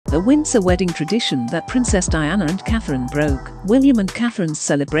the Windsor wedding tradition that Princess Diana and Catherine broke. William and Catherine's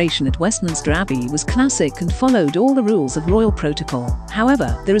celebration at Westminster Abbey was classic and followed all the rules of royal protocol.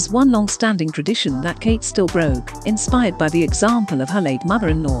 However, there is one long-standing tradition that Kate still broke, inspired by the example of her late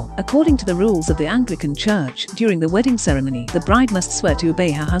mother-in-law. According to the rules of the Anglican Church, during the wedding ceremony, the bride must swear to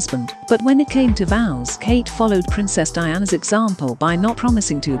obey her husband. But when it came to vows, Kate followed Princess Diana's example by not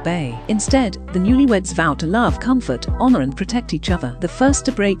promising to obey. Instead, the newlyweds vowed to love, comfort, honor and protect each other. The first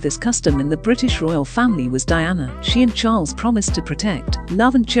to break this custom in the British royal family was Diana. She and Charles promised to protect,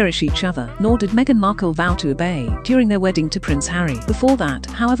 love and cherish each other, nor did Meghan Markle vow to obey during their wedding to Prince Harry. Before that,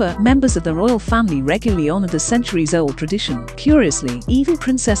 however, members of the royal family regularly honored the centuries-old tradition. Curiously, even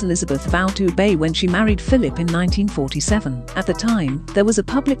Princess Elizabeth vowed to obey when she married Philip in 1947. At the time, there was a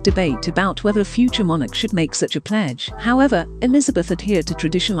public debate about whether a future monarch should make such a pledge. However, Elizabeth adhered to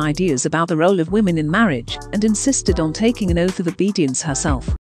traditional ideas about the role of women in marriage and insisted on taking an oath of obedience herself.